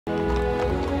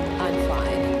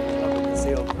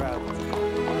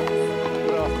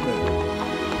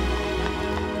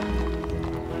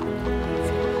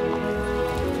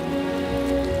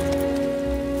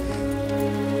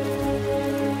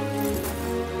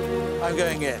I'm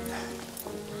going in.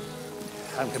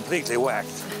 I'm completely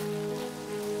whacked.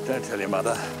 Don't tell your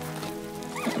mother.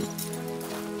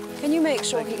 Can you make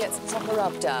sure he gets the proper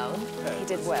rub down? He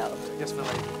did well. Yes, my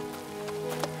lady.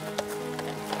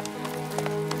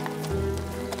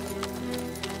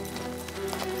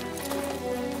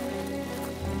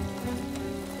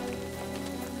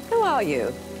 Who are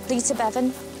you? Rita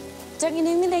Bevan. Don't you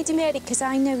know me, Lady Mary, because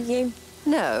I know you?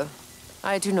 No,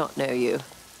 I do not know you.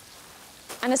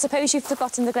 And I suppose you've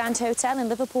forgotten the Grand Hotel in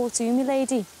Liverpool too, me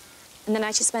lady. And the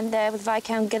night you spent there with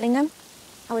Viscount Gillingham.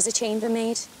 I was a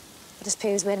chambermaid. But I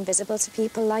suppose we're invisible to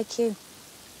people like you.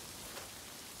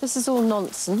 This is all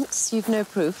nonsense. You've no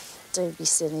proof. Don't be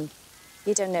silly.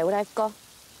 You don't know what I've got.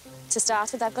 To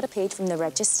start with, I've got a page from the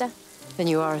register. Then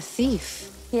you are a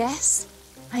thief. Yes,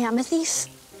 I am a thief.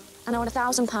 And I want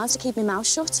 £1,000 to keep my mouth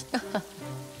shut.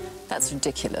 That's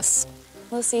ridiculous.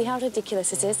 We'll see how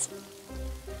ridiculous it is.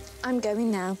 I'm going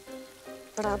now,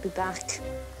 but I'll be back.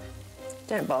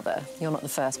 Don't bother. You're not the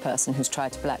first person who's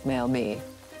tried to blackmail me.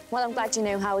 Well, I'm glad you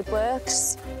know how it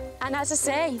works. And as I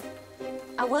say,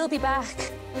 I will be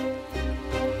back.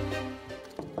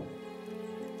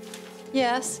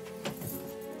 Yes?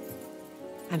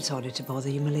 I'm sorry to bother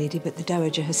you, my lady, but the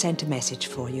Dowager has sent a message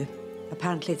for you.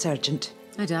 Apparently it's urgent.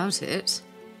 I doubt it.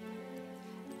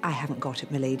 I haven't got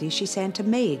it, my lady. She sent a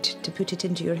maid to put it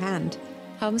into your hand.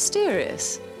 How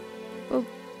mysterious. Well,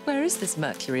 where is this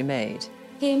Mercury maid?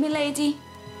 Here, me lady.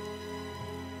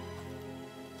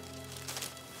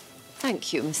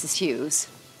 Thank you, Mrs. Hughes.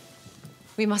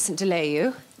 We mustn't delay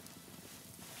you.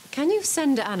 Can you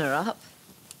send Anna up?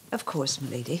 Of course, my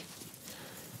lady.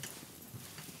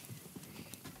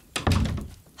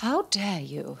 How dare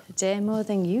you? I dare more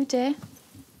than you dare.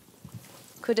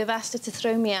 Could have asked her to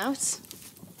throw me out.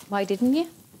 Why didn't you?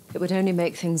 It would only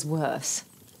make things worse.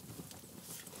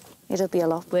 It'll be a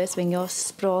lot worse when you're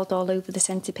sprawled all over the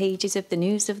centre pages of the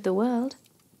news of the world.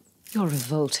 You're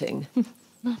revolting.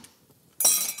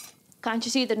 Can't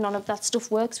you see that none of that stuff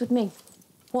works with me?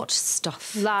 What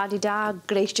stuff? La-di-da,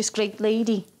 gracious great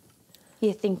lady.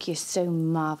 You think you're so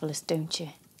marvellous, don't you?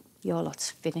 Your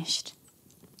lot's finished.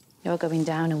 You're going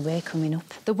down and we're coming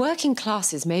up. The working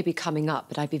classes may be coming up,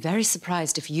 but I'd be very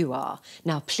surprised if you are.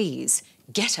 Now, please,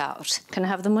 get out. Can I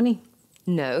have the money?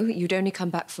 No, you'd only come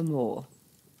back for more.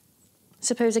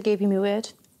 Suppose I gave you my word.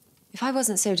 If I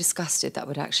wasn't so disgusted, that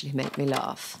would actually make me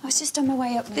laugh. I was just on my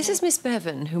way up. This is Miss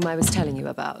Bevan, whom I was telling you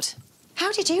about.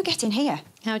 How did you get in here?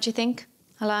 How'd you think?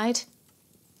 I lied?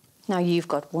 Now you've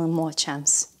got one more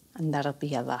chance, and that'll be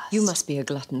your last. You must be a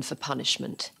glutton for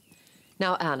punishment.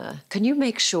 Now, Anna, can you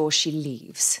make sure she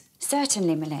leaves?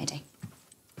 Certainly, my lady.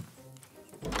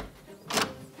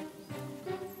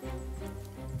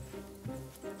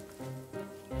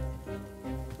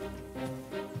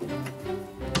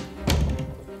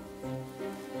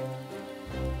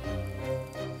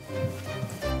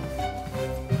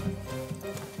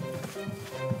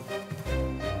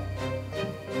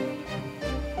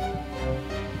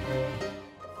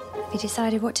 Have you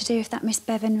decided what to do if that Miss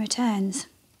Bevan returns?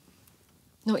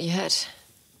 Not yet.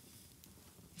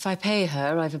 If I pay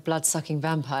her, I've a blood-sucking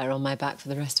vampire on my back for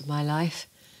the rest of my life.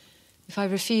 If I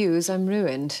refuse, I'm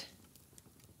ruined.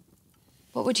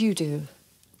 What would you do?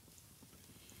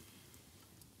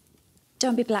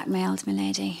 Don't be blackmailed, my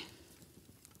lady.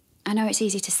 I know it's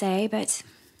easy to say, but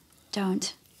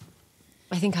don't.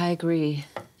 I think I agree.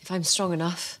 If I'm strong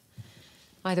enough.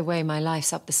 Either way, my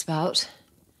life's up the spout.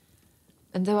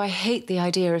 And though I hate the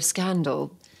idea of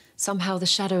scandal, somehow the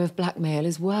shadow of blackmail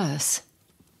is worse.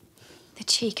 The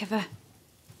cheek of her.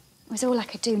 It was all I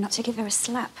could do not to give her a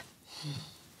slap.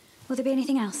 Will there be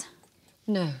anything else?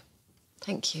 No,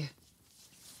 thank you.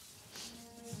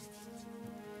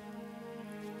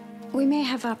 We may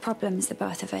have our problems, the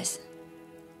both of us,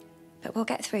 but we'll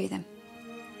get through them.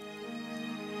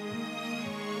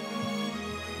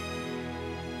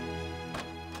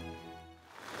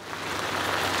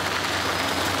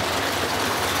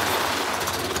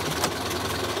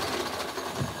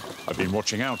 I've been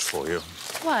watching out for you.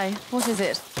 Why? What is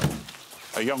it?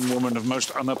 A young woman of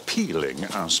most unappealing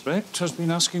aspect has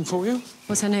been asking for you.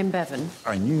 Was her name Bevan?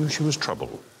 I knew she was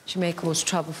trouble. She may cause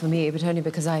trouble for me, but only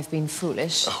because I've been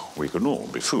foolish. Oh, we can all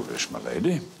be foolish, my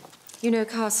lady. You know,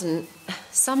 Carson,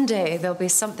 someday there'll be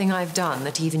something I've done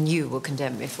that even you will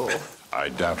condemn me for. I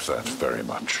doubt that very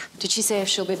much. Did she say if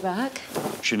she'll be back?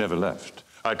 She never left.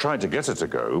 I tried to get her to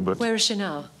go, but... Where is she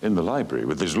now? In the library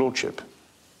with his lordship.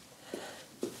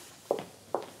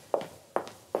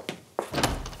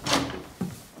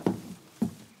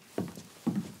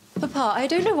 Papa, I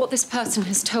don't know what this person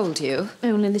has told you.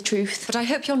 Only the truth. But I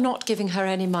hope you're not giving her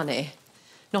any money.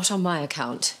 Not on my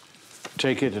account.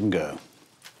 Take it and go.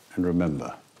 And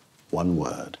remember, one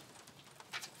word.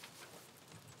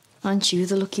 Aren't you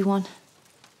the lucky one?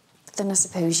 Then I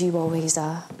suppose you always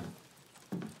are.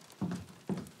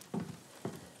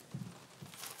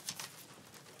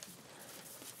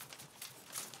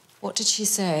 What did she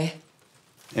say?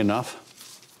 Enough.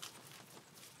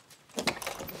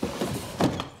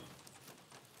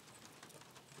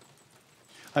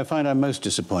 I find I'm most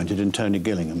disappointed in Tony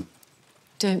Gillingham.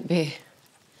 Don't be.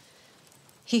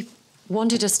 He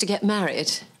wanted us to get married.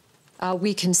 Our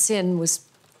week in sin was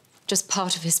just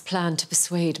part of his plan to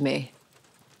persuade me.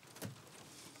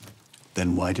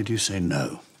 Then why did you say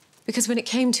no? Because when it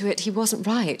came to it, he wasn't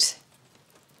right.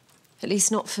 At least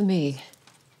not for me.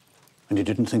 And you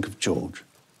didn't think of George?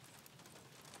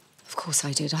 Of course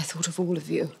I did. I thought of all of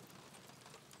you.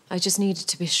 I just needed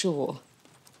to be sure.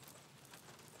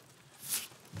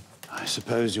 I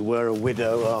suppose you were a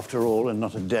widow after all and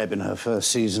not a Deb in her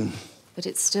first season. But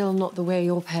it's still not the way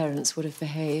your parents would have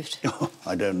behaved. Oh,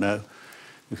 I don't know,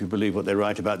 if you believe what they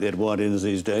write about the Edwardians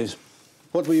these days.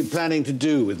 What were you planning to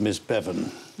do with Miss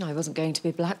Bevan? I wasn't going to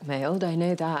be blackmailed, I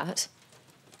know that.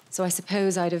 So I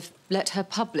suppose I'd have let her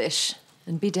publish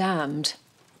and be damned.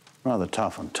 Rather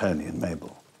tough on Tony and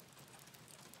Mabel.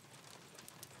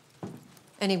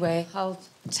 Anyway, I'll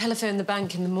telephone the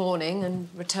bank in the morning and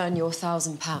return your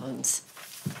 £1,000.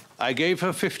 I gave her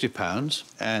 £50,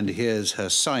 and here's her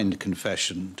signed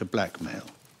confession to blackmail.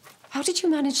 How did you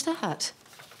manage that?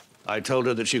 I told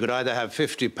her that she could either have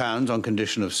 £50 on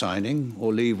condition of signing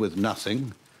or leave with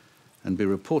nothing and be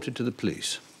reported to the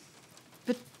police.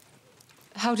 But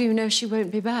how do you know she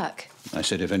won't be back? I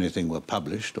said if anything were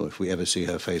published or if we ever see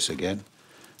her face again,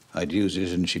 I'd use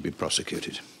it and she'd be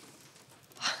prosecuted.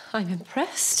 I'm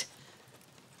impressed.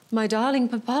 My darling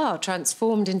papa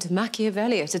transformed into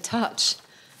Machiavelli at a touch.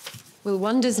 Will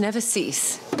wonders never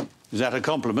cease? Is that a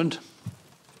compliment?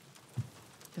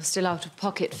 You're still out of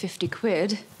pocket 50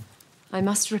 quid. I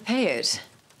must repay it.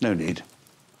 No need.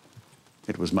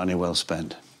 It was money well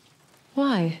spent.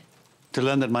 Why? To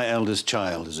learn that my eldest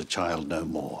child is a child no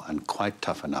more and quite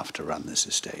tough enough to run this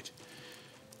estate.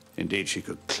 Indeed, she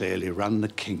could clearly run the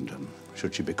kingdom,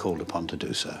 should she be called upon to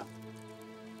do so.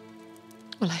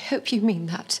 Well, I hope you mean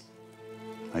that.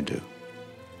 I do.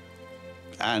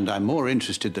 And I'm more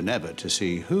interested than ever to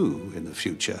see who, in the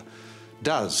future,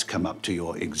 does come up to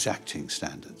your exacting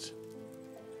standards.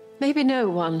 Maybe no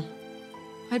one.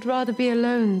 I'd rather be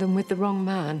alone than with the wrong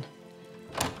man.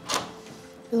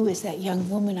 Who was that young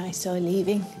woman I saw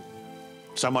leaving?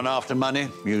 Someone after money,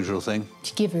 usual thing.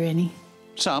 Did you give her any?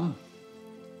 Some.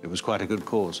 It was quite a good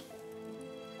cause.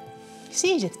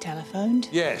 See, Edith telephoned.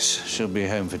 Yes, she'll be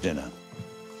home for dinner.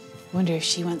 Wonder if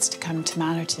she wants to come to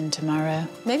Mallerton tomorrow.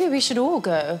 Maybe we should all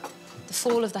go. The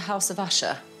fall of the House of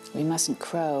Usher. We mustn't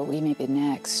crow. We may be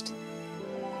next.